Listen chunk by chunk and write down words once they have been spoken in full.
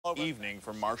evening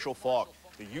for Marshall Faulk.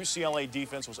 The UCLA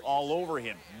defense was all over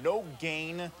him. No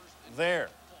gain there.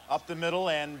 Up the middle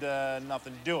and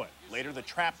nothing doing. Later, the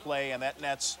trap play, and that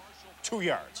nets 2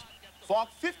 yards. Faulk,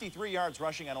 53 yards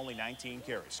rushing on only 19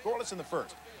 carries. Scoreless in the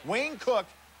first. Wayne Cook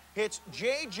hits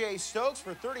J.J. Stokes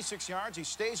for 36 yards. He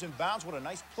stays in bounds. What a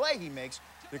nice play he makes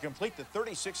to complete the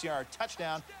 36-yard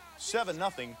touchdown.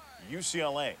 7-0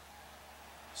 UCLA.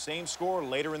 Same score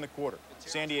later in the quarter.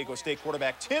 San Diego State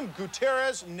quarterback Tim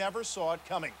Gutierrez never saw it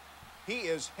coming. He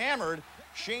is hammered.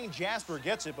 Shane Jasper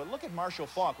gets it, but look at Marshall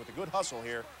Faulk with a good hustle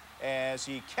here as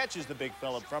he catches the big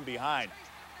fella from behind.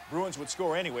 Bruins would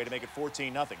score anyway to make it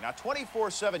 14-0. Now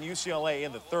 24-7 UCLA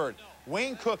in the third.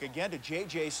 Wayne Cook again to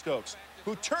J.J. Stokes,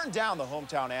 who turned down the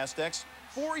hometown Aztecs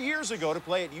 4 years ago to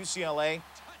play at UCLA.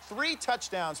 3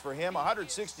 touchdowns for him,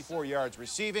 164 yards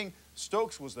receiving.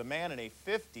 Stokes was the man in a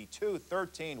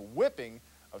 52-13 whipping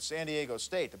of San Diego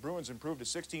State. The Bruins improved to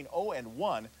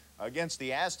 16-0-1 against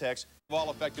the Aztecs.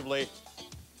 Ball effectively.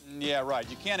 Yeah, right.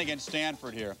 You can't against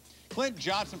Stanford here. Clint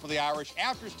Johnson for the Irish.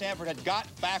 After Stanford had got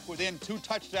back within 2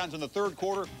 touchdowns in the third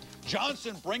quarter,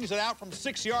 Johnson brings it out from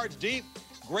 6 yards deep.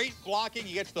 Great blocking.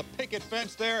 He gets the picket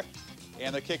fence there.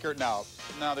 And the kicker, no,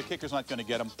 the kicker's not going to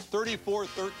get him.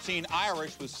 34-13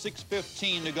 Irish with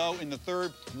 6:15 to go in the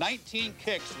third. 19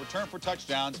 kicks returned for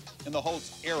touchdowns in the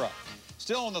Holtz era.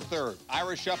 Still in the third.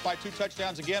 Irish up by 2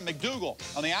 touchdowns again. McDougal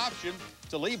on the option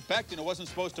to Lee Becton, who wasn't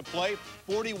supposed to play.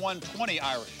 41-20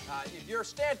 Irish. If you're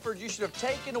Stanford, you should have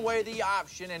taken away the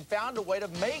option and found a way to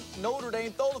make Notre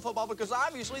Dame throw the football, because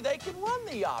obviously they can run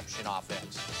the option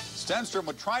offense. Stenstrom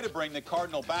would try to bring the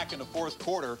Cardinal back in the fourth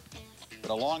quarter,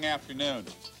 but a long afternoon.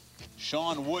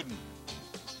 Sean Wooden,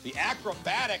 the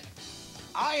acrobatic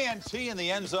INT in the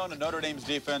end zone of Notre Dame's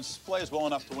defense, plays well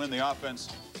enough to win the offense.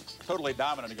 Totally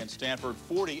dominant against Stanford,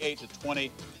 48-20.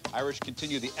 Irish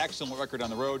continue the excellent record on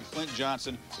the road. Clint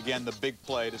Johnson, again, the big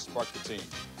play to spark the team.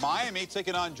 Miami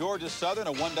taking on Georgia Southern,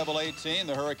 a 1AA team.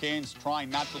 The Hurricanes trying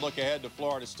not to look ahead to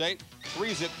Florida State.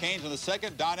 3-zip Canes in the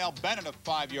second. Donnell Bennett, a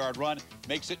 5-yard run,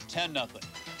 makes it 10-0.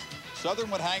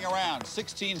 Southern would hang around.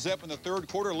 16-zip in the third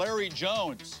quarter. Larry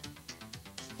Jones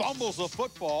fumbles the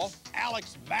football.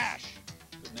 Alex Mash,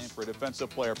 good name for a defensive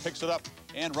player, picks it up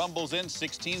and rumbles in.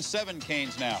 16-7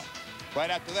 Canes now. Right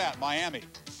after that, Miami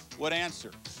would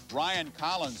answer. Ryan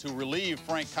Collins, who relieved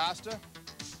Frank Costa,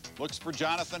 looks for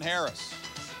Jonathan Harris.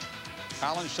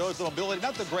 Collins shows the mobility,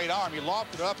 not the great arm. He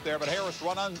lofted it up there, but Harris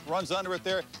runs under it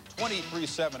there.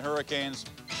 23-7 Hurricanes.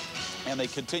 And they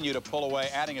continue to pull away,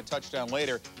 adding a touchdown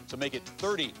later to make it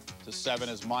 30-7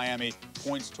 as Miami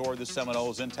points toward the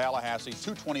Seminoles in Tallahassee.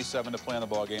 2:27 to play on the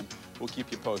ballgame. We'll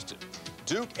keep you posted.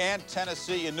 Duke and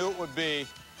Tennessee, you knew it would be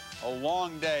a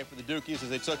long day for the Dukies as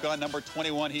they took on number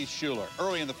 21, Heath Schuler.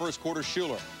 Early in the first quarter,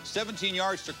 Schuler, 17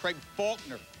 yards to Craig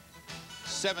Faulkner.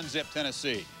 7-zip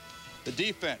Tennessee. The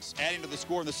defense adding to the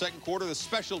score in the second quarter. The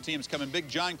special teams coming big.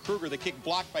 John Kruger, the kick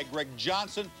blocked by Greg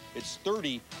Johnson. It's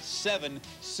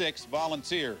 37-6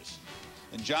 Volunteers.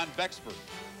 And John Bexford,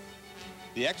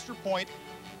 the extra point.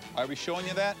 Are we showing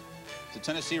you that? It's a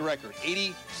Tennessee record.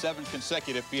 87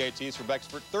 consecutive PATs for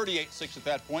Bexford. 38-6 at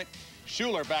that point.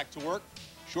 Schuler back to work.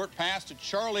 Short pass to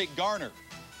Charlie Garner.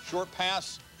 Short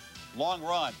pass, long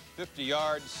run, 50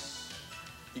 yards.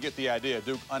 You get the idea.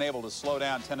 Duke unable to slow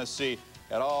down Tennessee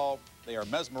at all. They are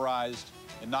mesmerized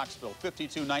in Knoxville.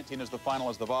 52-19 is the final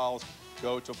as the Vols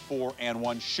go to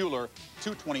 4-1. Schuler,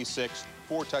 226,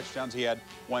 4 touchdowns. He had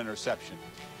 1 interception.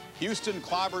 Houston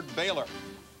clobbered Baylor.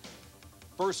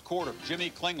 First quarter, Jimmy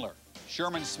Klingler,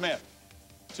 Sherman Smith,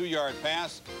 2-yard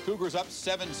pass. Cougars up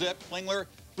 7-zip. Klingler,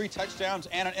 3 touchdowns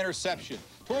and an interception.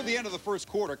 Toward the end of the first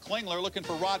quarter, Klingler looking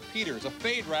for Rod Peters. A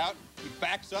fade route. He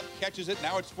backs up, catches it.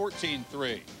 Now it's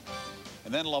 14-3.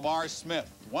 And then Lamar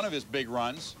Smith, one of his big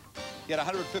runs. He had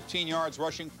 115 yards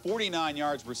rushing, 49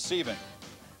 yards receiving.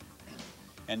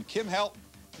 And Kim Helton,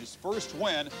 his first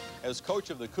win as coach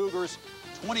of the Cougars.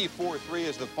 24-3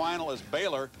 is the final as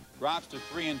Baylor drops to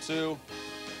 3-2.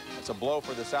 That's a blow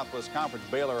for the Southwest Conference.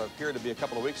 Baylor appeared to be a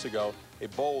couple of weeks ago a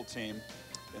bowl team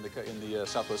in the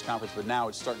Southwest Conference, but now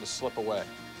it's starting to slip away.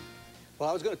 Well,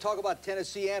 I was going to talk about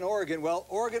Tennessee and Oregon. Well,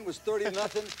 Oregon was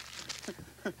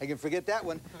 30-0. I can forget that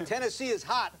one. Tennessee is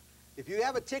hot. If you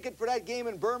have a ticket for that game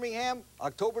in Birmingham,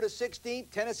 October the 16th,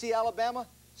 Tennessee, Alabama,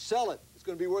 sell it. It's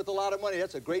going to be worth a lot of money.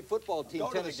 That's a great football team,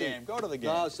 Tennessee. Go to the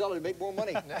game. No, sell it. Make more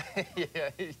money. Yeah,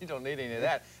 you don't need any of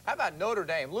that. How about Notre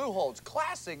Dame? Lou Holtz,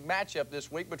 classic matchup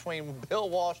this week between Bill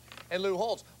Walsh and Lou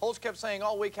Holtz. Holtz kept saying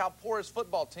all week how poor his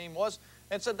football team was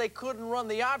and said they couldn't run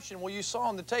the option. Well, you saw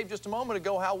on the tape just a moment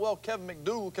ago how well Kevin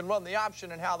McDougal can run the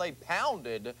option and how they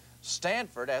pounded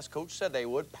Stanford, as Coach said they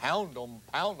would. Pound them,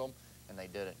 and they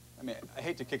did it. I mean, I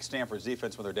hate to kick Stanford's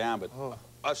defense when they're down, but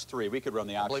us three, we could run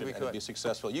the option and be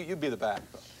successful. You'd be the back.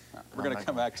 We're going to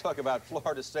come back, talk about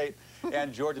Florida State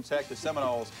and Georgia Tech. The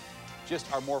Seminoles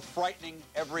just are more frightening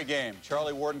every game.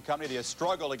 Charlie Ward and company, they have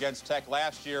struggled against Tech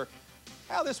last year.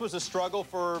 Well, this was a struggle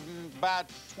for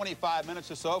about 25 minutes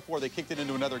or so before they kicked it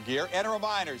into another gear. And a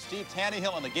reminder, Steve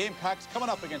Tannehill and the Gamecocks coming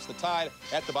up against the Tide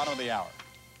at the bottom of the hour.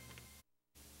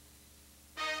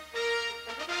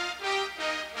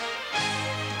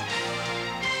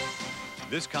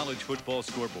 This college football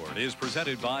scoreboard is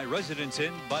presented by Residence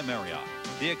Inn by Marriott,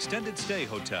 the extended stay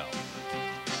hotel.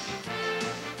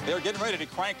 They're getting ready to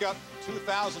crank up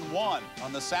 2001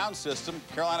 on the sound system.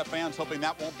 Carolina fans hoping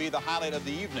that won't be the highlight of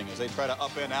the evening as they try to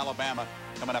upend Alabama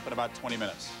coming up in about 20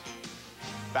 minutes.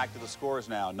 Back to the scores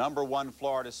now. #1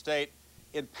 Florida State.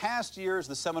 In past years,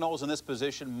 the Seminoles in this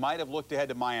position might have looked ahead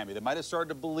to Miami. They might have started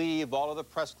to believe all of the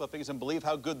press clippings and believe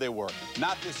how good they were.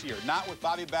 Not this year. Not with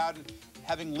Bobby Bowden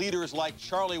having leaders like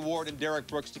Charlie Ward and Derek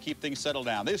Brooks to keep things settled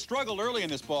down. They struggled early in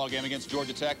this ball game against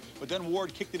Georgia Tech, but then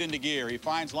Ward kicked it into gear. He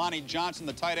finds Lonnie Johnson,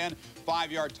 the tight end,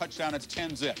 5-yard touchdown. It's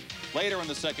 10-zip. Later in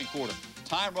the second quarter,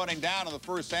 time running down in the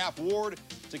first half, Ward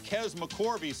to Kez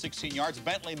McCorvey, 16 yards.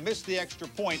 Bentley missed the extra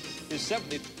point. His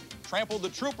 7th, trampled the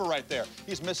trooper right there.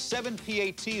 He's missed 7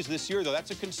 PATs this year, though.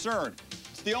 That's a concern.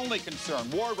 It's the only concern.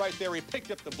 Ward right there, he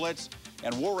picked up the blitz,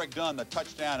 and Warwick Dunn, the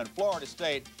touchdown. And Florida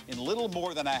State, in little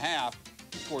more than a half,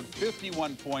 scored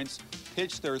 51 points,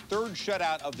 pitched their 3rd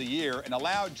shutout of the year, and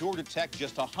allowed Georgia Tech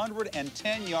just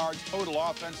 110 yards total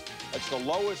offense. That's the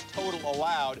lowest total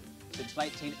allowed since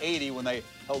 1980 when they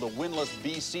held a winless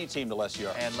BC team to less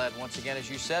yards. And led once again, as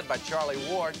you said, by Charlie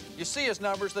Ward. You see his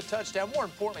numbers, the touchdown. More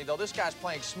importantly, though, this guy's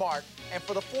playing smart. And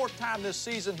for the 4th time this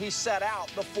season, he set out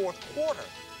the 4th quarter.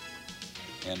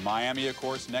 And Miami, of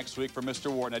course, next week for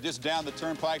Mr. Ward. Now, just down the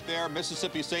turnpike there,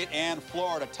 Mississippi State and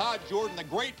Florida. Todd Jordan, the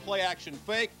great play-action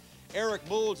fake. Eric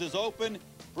Moulds is open.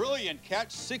 Brilliant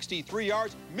catch, 63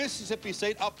 yards. Mississippi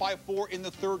State up by 4 in the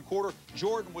 3rd quarter.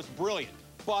 Jordan was brilliant.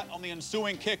 But on the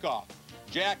ensuing kickoff,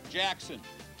 Jack Jackson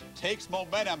takes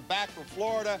momentum back for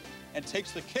Florida and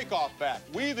takes the kickoff back,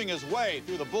 weaving his way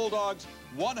through the Bulldogs,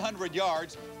 100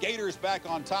 yards. Gators back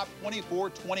on top,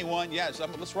 24-21. Yes,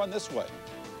 let's run this way.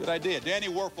 Good idea. Danny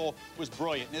Werfel was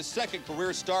brilliant in his 2nd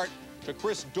career start to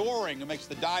Chris Doring, who makes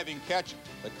the diving catch.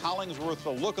 The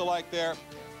Collingsworth look-alike there.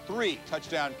 3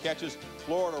 touchdown catches.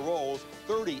 Florida rolls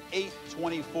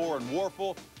 38-24. And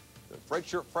Werfel, the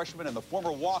redshirt freshman and the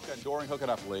former walk-on, Doring, hook it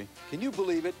up, Lee. Can you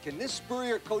believe it? Can this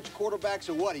Spurrier coach quarterbacks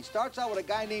or what? He starts out with a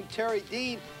guy named Terry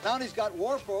Dean. Now he's got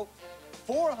Werfel,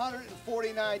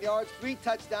 449 yards, 3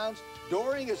 touchdowns.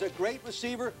 Doring is a great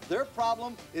receiver. Their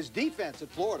problem is defense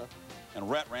at Florida. And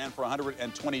Rhett ran for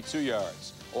 122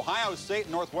 yards. Ohio State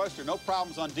and Northwestern, no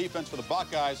problems on defense for the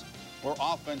Buckeyes or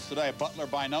offense today. Butler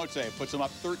by Note puts them up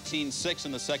 13-6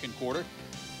 in the 2nd quarter.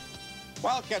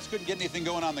 Wildcats couldn't get anything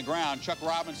going on the ground. Chuck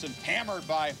Robinson hammered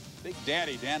by Big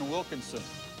Daddy Dan Wilkinson,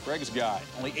 Greg's guy.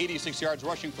 Only 86 yards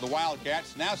rushing for the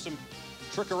Wildcats. Now some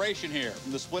trickeration here.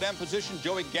 From the split end position,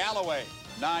 Joey Galloway,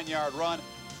 9-yard run.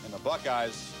 And the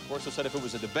Buckeyes, of course, said if it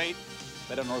was a debate,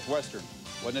 bet on Northwestern.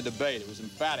 Wasn't a debate. It was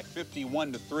emphatic.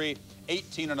 51-3,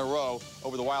 18 in a row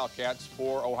over the Wildcats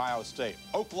for Ohio State.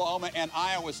 Oklahoma and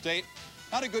Iowa State.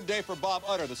 Not a good day for Bob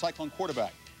Utter, the Cyclone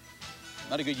quarterback.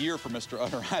 Not a good year for Mr.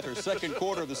 Utter either. 2nd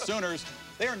quarter of the Sooners.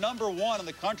 They are #1 in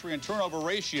the country in turnover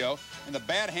ratio. And the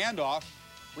bad handoff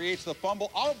creates the fumble.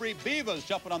 Aubrey Beavas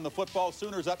jumping on the football.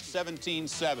 Sooners up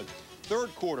 17-7.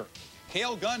 3rd quarter.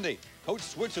 Cale Gundy, Coach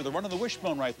Switzer, they're running the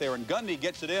wishbone right there. And Gundy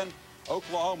gets it in.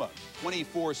 Oklahoma,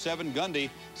 24-7.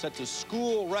 Gundy sets a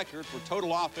school record for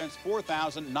total offense,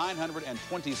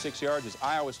 4,926 yards as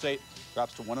Iowa State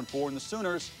drops to 1-4. And the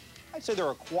Sooners, I'd say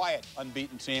they're a quiet,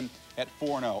 unbeaten team at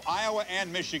 4-0. Iowa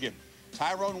and Michigan.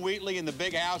 Tyrone Wheatley in the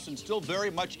big house and still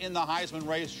very much in the Heisman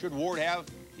race. Should Ward have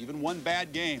even one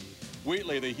bad game?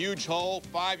 Wheatley, the huge hole,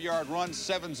 5-yard run,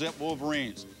 7-zip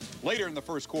Wolverines. Later in the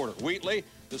 1st quarter, Wheatley,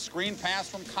 the screen pass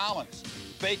from Collins.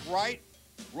 Fake right,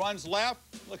 runs left.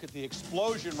 Look at the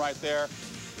explosion right there.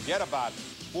 Forget about it.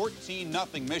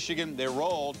 14-0 Michigan. They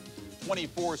rolled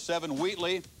 24-7.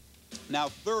 Wheatley, now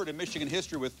 3rd in Michigan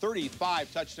history with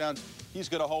 35 touchdowns. He's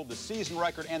going to hold the season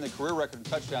record and the career record in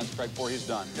touchdowns, Craig, before he's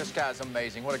done. This guy's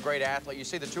amazing. What a great athlete. You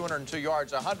see the 202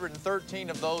 yards, 113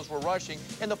 of those were rushing.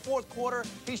 In the 4th quarter,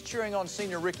 he's cheering on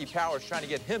senior Ricky Powers, trying to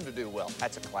get him to do well.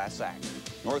 That's a class act.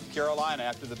 North Carolina,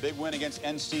 after the big win against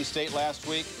NC State last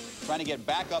week, trying to get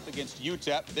back up against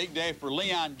UTEP. Big day for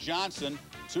Leon Johnson.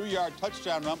 2-yard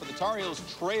touchdown run, but the Tar Heels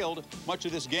trailed much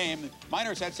of this game.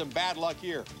 Miners had some bad luck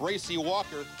here. Bracy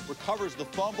Walker recovers the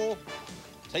fumble,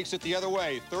 takes it the other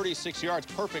way. 36 yards,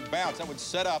 perfect bounce. That would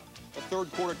set up a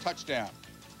third-quarter touchdown.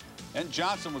 And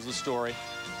Johnson was the story.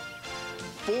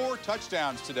 4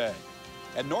 touchdowns today.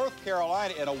 And North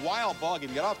Carolina, in a wild ball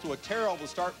game, got off to a terrible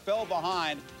start, fell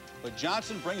behind, but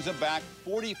Johnson brings them back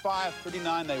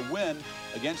 45-39. They win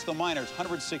against the Miners,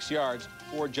 106 yards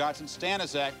for Johnson.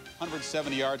 Staniszak,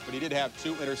 170 yards, but he did have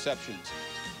 2 interceptions.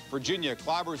 Virginia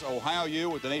clobbers Ohio U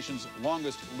with the nation's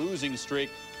longest losing streak.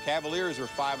 Cavaliers are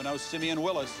 5-0. Simeon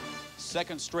Willis,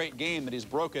 second straight game that he's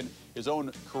broken his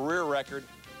own career record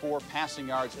for passing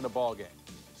yards in a ball game.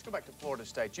 Let's go back to Florida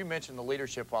State. You mentioned the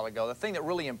leadership a while ago. The thing that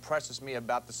really impresses me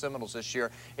about the Seminoles this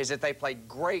year is that they played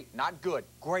great, not good,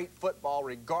 great football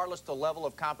regardless the level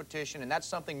of competition, and that's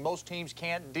something most teams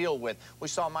can't deal with. We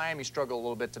saw Miami struggle a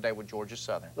little bit today with Georgia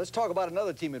Southern. Let's talk about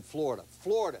another team in Florida.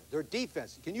 Florida, their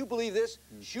defense. Can you believe this?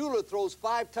 Schuler throws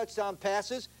 5 touchdown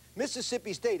passes.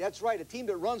 Mississippi State, that's right, a team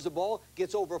that runs the ball,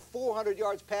 gets over 400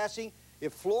 yards passing.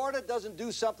 If Florida doesn't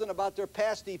do something about their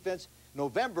pass defense,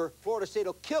 November, Florida State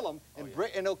will kill them,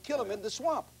 and they'll kill them in the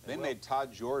swamp. They made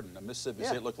Todd Jordan of Mississippi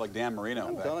State look like Dan Marino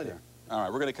I'm back telling there. you. All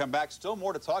right, we're going to come back. Still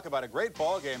more to talk about. A great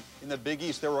ball game in the Big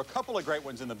East. There were a couple of great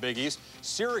ones in the Big East.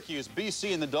 Syracuse,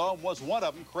 BC in the Dome was one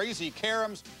of them. Crazy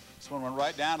Carams. This one went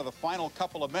right down to the final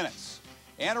couple of minutes.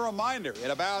 And a reminder, in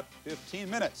about 15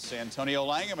 minutes, Antonio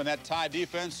Langham and that Tide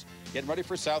defense getting ready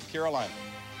for South Carolina.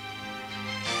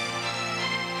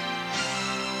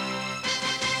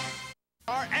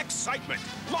 Our excitement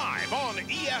live on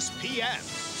ESPN.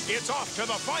 It's off to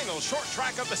the final short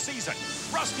track of the season.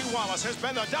 Rusty Wallace has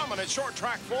been the dominant short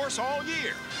track force all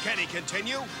year. Can he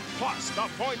continue? Plus, the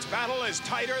points battle is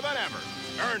tighter than ever.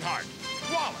 Earnhardt,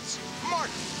 Wallace,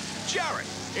 Martin, Jarrett.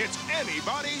 It's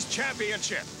anybody's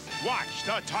championship. Watch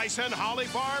the Tyson Holly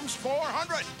Farms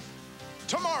 400.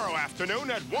 Tomorrow afternoon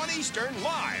at 1 Eastern,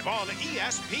 live on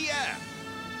ESPN.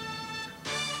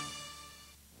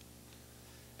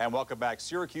 And welcome back.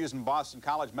 Syracuse and Boston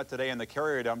College met today in the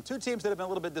Carrier Dome. 2 teams that have been a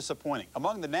little bit disappointing.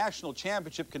 Among the national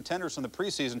championship contenders from the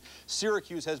preseason,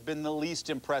 Syracuse has been the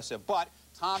least impressive. But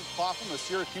Tom Coughlin, the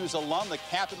Syracuse alum, the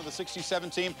captain of the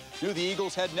 '67 team, knew the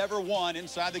Eagles had never won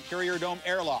inside the Carrier Dome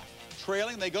airlock.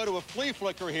 Trailing, they go to a flea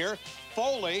flicker here.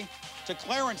 Foley to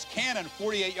Clarence Cannon,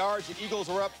 48 yards. The Eagles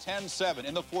are up 10-7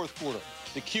 in the 4th quarter.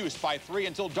 The Cuse by 3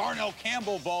 until Darnell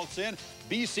Campbell vaults in.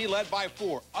 BC led by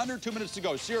 4. Under 2 minutes to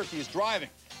go. Syracuse driving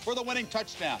for the winning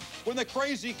touchdown. When the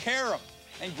crazy Carom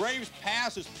and Graves'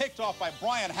 pass is picked off by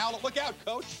Brian Howlett. Look out,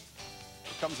 coach.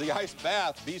 Here comes the ice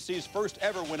bath. BC's first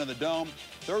ever win in the Dome.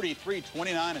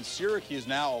 33-29, and Syracuse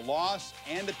now a loss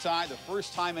and a tie. The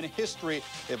first time in history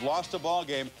they've lost a ball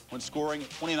game when scoring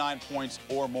 29 points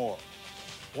or more.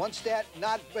 One stat,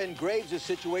 not in Graves'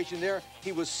 situation there,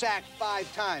 he was sacked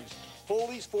 5 times.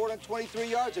 Foley's 423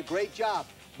 yards, a great job.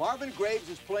 Marvin Graves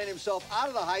is playing himself out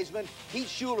of the Heisman. Pete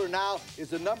Schuler now is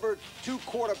the number 2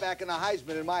 quarterback in the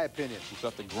Heisman, in my opinion. We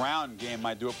thought the ground game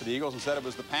might do it for the Eagles. Instead, it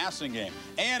was the passing game.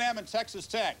 A&M and Texas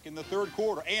Tech in the 3rd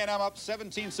quarter. A&M up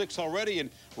 17-6 already, and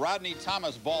Rodney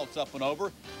Thomas vaults up and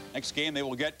over. Next game, they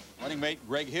will get running mate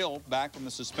Greg Hill back from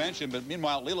the suspension. But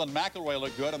meanwhile, Leland McElroy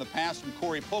looked good on the pass from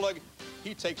Corey Pullig.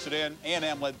 He takes it in.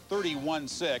 A&M led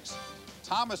 31-6.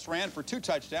 Thomas ran for 2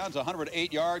 touchdowns,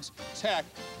 108 yards. Tech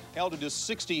held to just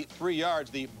 63 yards.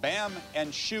 The bam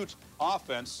and shoot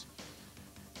offense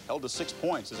held to 6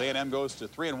 points as A&M goes to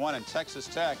 3-1, and Texas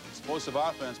Tech, explosive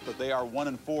offense, but they are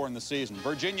 1-4 in the season.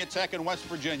 Virginia Tech and West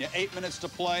Virginia, 8 minutes to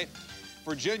play.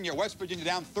 West Virginia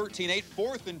down 13-8,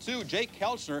 4th and 2. Jake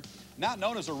Kelchner, not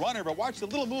known as a runner, but watch the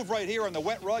little move right here on the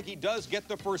wet rug. He does get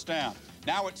the first down.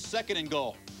 Now it's 2nd and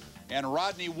goal. And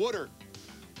Rodney Woodard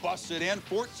busts it in,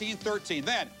 14-13.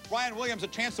 Then Ryan Williams a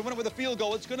chance to win it with a field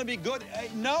goal. It's going to be good.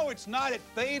 No, it's not. It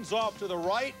fades off to the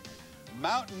right.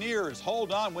 Mountaineers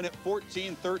hold on, win it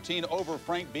 14-13 over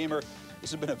Frank Beamer. This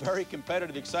has been a very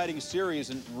competitive, exciting series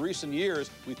in recent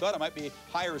years. We thought it might be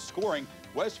higher scoring.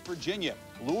 West Virginia,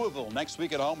 Louisville next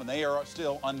week at home, and they are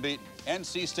still unbeaten.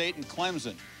 NC State and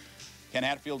Clemson. Ken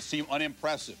Hatfield seemed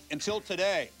unimpressive. Until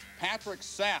today, Patrick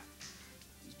Sapp,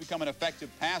 he's become an effective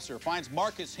passer, finds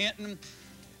Marcus Hinton.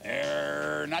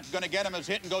 Not going to get him as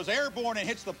Hinton goes airborne and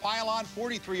hits the pylon,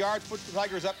 43 yards, puts the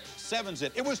Tigers up 7-0.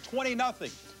 It was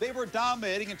 20-0. They were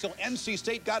dominating until NC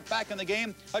State got back in the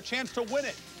game, a chance to win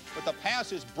it. But the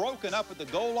pass is broken up at the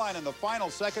goal line in the final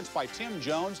seconds by Tim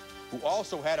Jones, who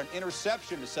also had an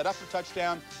interception to set up the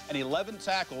touchdown and 11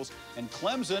 tackles. And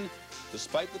Clemson,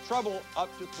 despite the trouble, up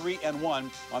to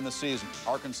 3-1 on the season.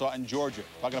 Arkansas and Georgia.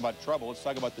 Talking about trouble, let's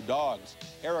talk about the Dogs.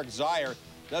 Eric Zier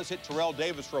does hit Terrell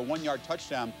Davis for a 1-yard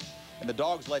touchdown, and the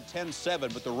Dogs led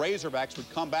 10-7, but the Razorbacks would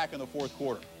come back in the 4th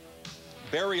quarter.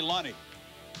 Barry Lunney,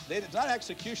 it's not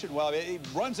execution well. He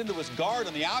runs into his guard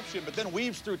on the option, but then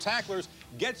weaves through tacklers,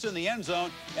 gets in the end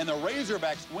zone, and the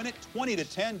Razorbacks win it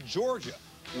 20-10. Georgia,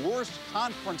 worst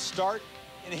conference start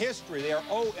in history. They are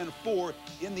 0-4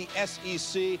 in the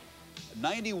SEC. A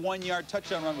 91-yard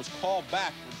touchdown run was called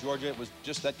back for Georgia. It was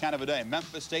just that kind of a day.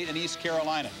 Memphis State and East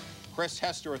Carolina. Chris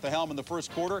Hester at the helm in the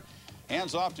first quarter.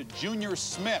 Hands off to Junior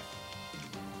Smith.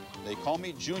 They call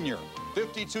me Junior.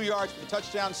 52 yards for the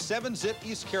touchdown, 7-zip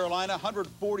East Carolina,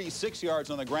 146 yards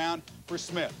on the ground for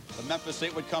Smith. But Memphis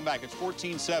State would come back. It's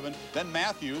 14-7. Then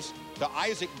Matthews to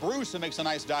Isaac Bruce, who makes a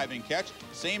nice diving catch.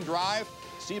 Same drive.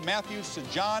 Steve Matthews to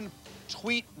John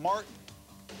Tweet Martin.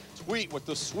 Tweet with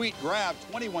the sweet grab,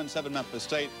 21-7 Memphis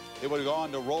State. They would have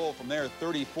gone to roll from there,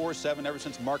 34-7. Ever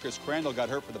since Marcus Crandall got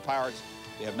hurt for the Pirates,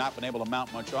 they have not been able to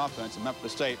mount much offense. And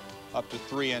Memphis State up to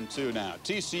 3-2 now.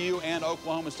 TCU and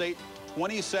Oklahoma State,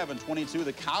 27-22.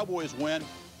 The Cowboys win.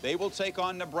 They will take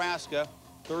on Nebraska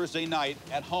Thursday night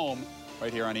at home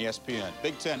right here on ESPN.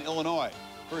 Big Ten, Illinois.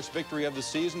 First victory of the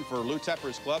season for Lou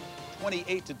Tepper's club,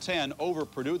 28-10 over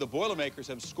Purdue. The Boilermakers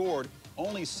have scored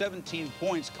only 17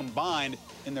 points combined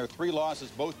in their 3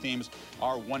 losses. Both teams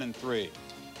are 1-3.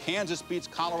 Kansas beats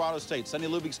Colorado State. Sonny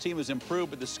Lubig's team has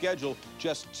improved, but the schedule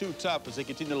just too tough as they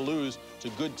continue to lose to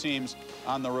good teams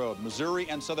on the road. Missouri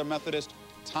and Southern Methodist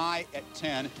tie at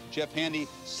 10. Jeff Handy,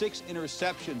 6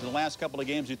 interceptions in the last couple of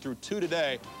games. He threw 2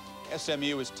 today.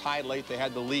 SMU is tied late. They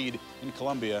had the lead in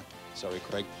Columbia. Sorry,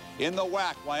 Craig. In the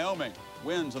WAC, Wyoming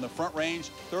wins on the Front Range,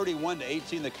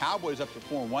 31-18. The Cowboys up to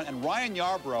 4-1. And Ryan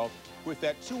Yarbrough, with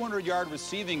that 200-yard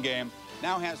receiving game,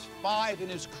 now has 5 in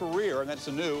his career, and that's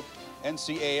a new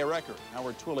NCAA record.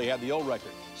 Howard Twilley had the old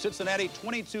record. Cincinnati,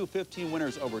 22-15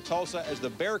 winners over Tulsa as the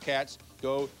Bearcats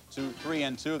go to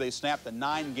 3-2. They snapped the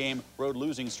 9-game road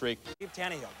losing streak. Steve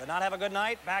Tannehill did not have a good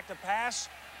night. Back to pass,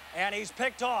 and he's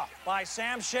picked off by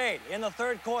Sam Shade in the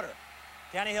third quarter.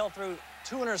 Tannehill threw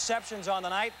 2 interceptions on the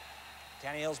night.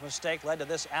 Tannehill's mistake led to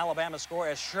this Alabama score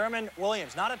as Sherman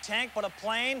Williams, not a tank but a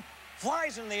plane,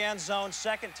 flies in the end zone.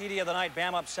 Second TD of the night.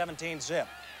 Bama up 17-zip.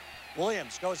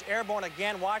 Williams goes airborne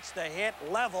again. Watch the hit,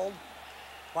 leveled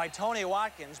by Tony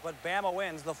Watkins, but Bama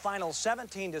wins the final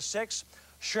 17-6.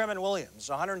 Sherman Williams,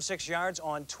 106 yards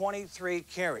on 23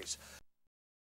 carries.